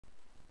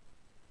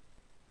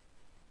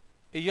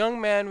A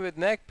young man with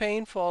neck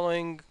pain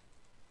following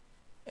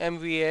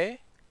MVA.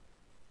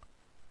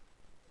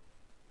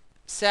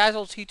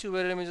 Sagittal T2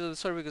 weighted images of the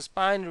cervical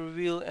spine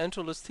reveal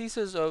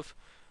enterolisthesis of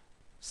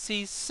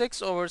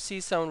C6 over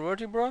C7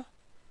 vertebra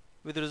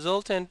with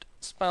resultant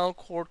spinal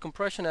cord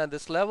compression at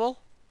this level.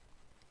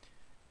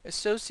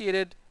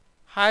 Associated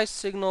high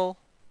signal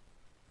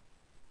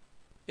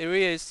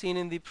area is seen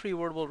in the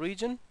prevertebral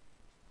region.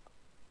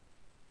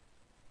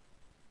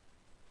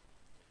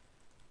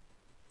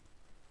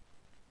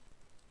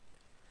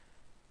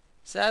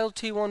 Sagittal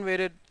T1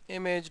 weighted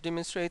image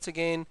demonstrates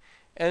again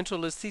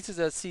enterolisthesis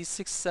at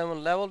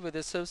C6-7 level with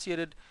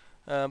associated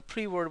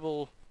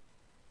prevertebral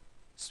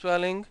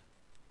swelling.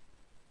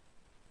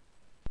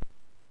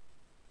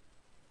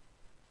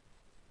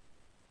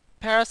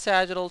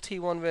 Parasagittal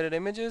T1 weighted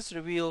images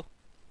reveal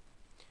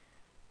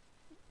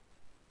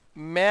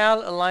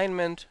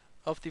malalignment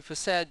of the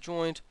facet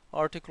joint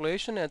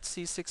articulation at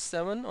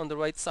C6-7 on the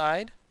right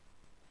side.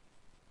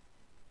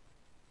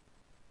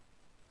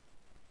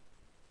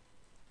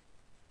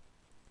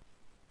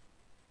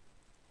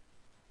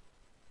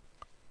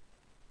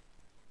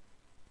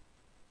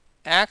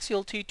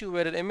 Axial T2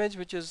 weighted image,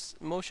 which is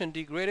motion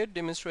degraded,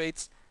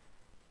 demonstrates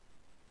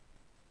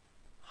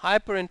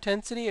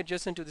hyperintensity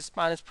adjacent to the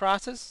spinous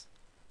process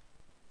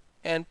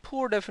and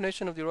poor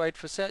definition of the right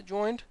facet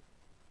joint.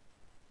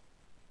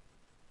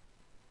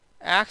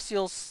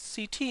 Axial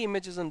CT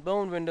images in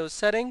bone window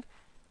setting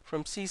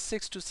from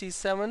C6 to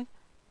C7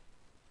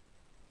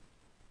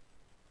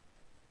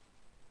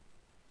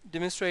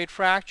 demonstrate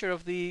fracture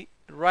of the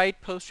right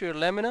posterior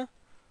lamina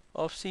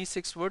of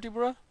C6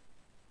 vertebra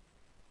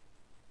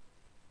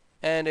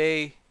and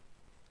a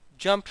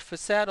jumped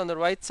facet on the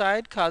right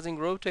side causing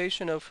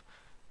rotation of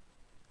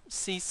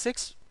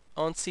C6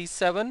 on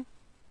C7.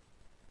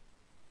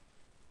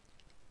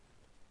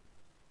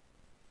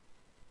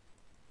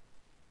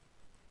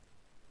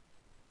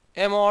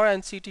 MR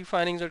and CT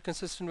findings are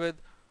consistent with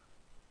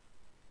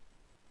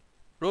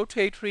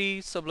rotatory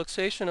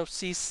subluxation of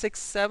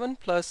C6-7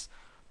 plus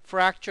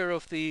fracture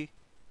of the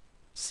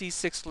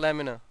C6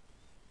 lamina.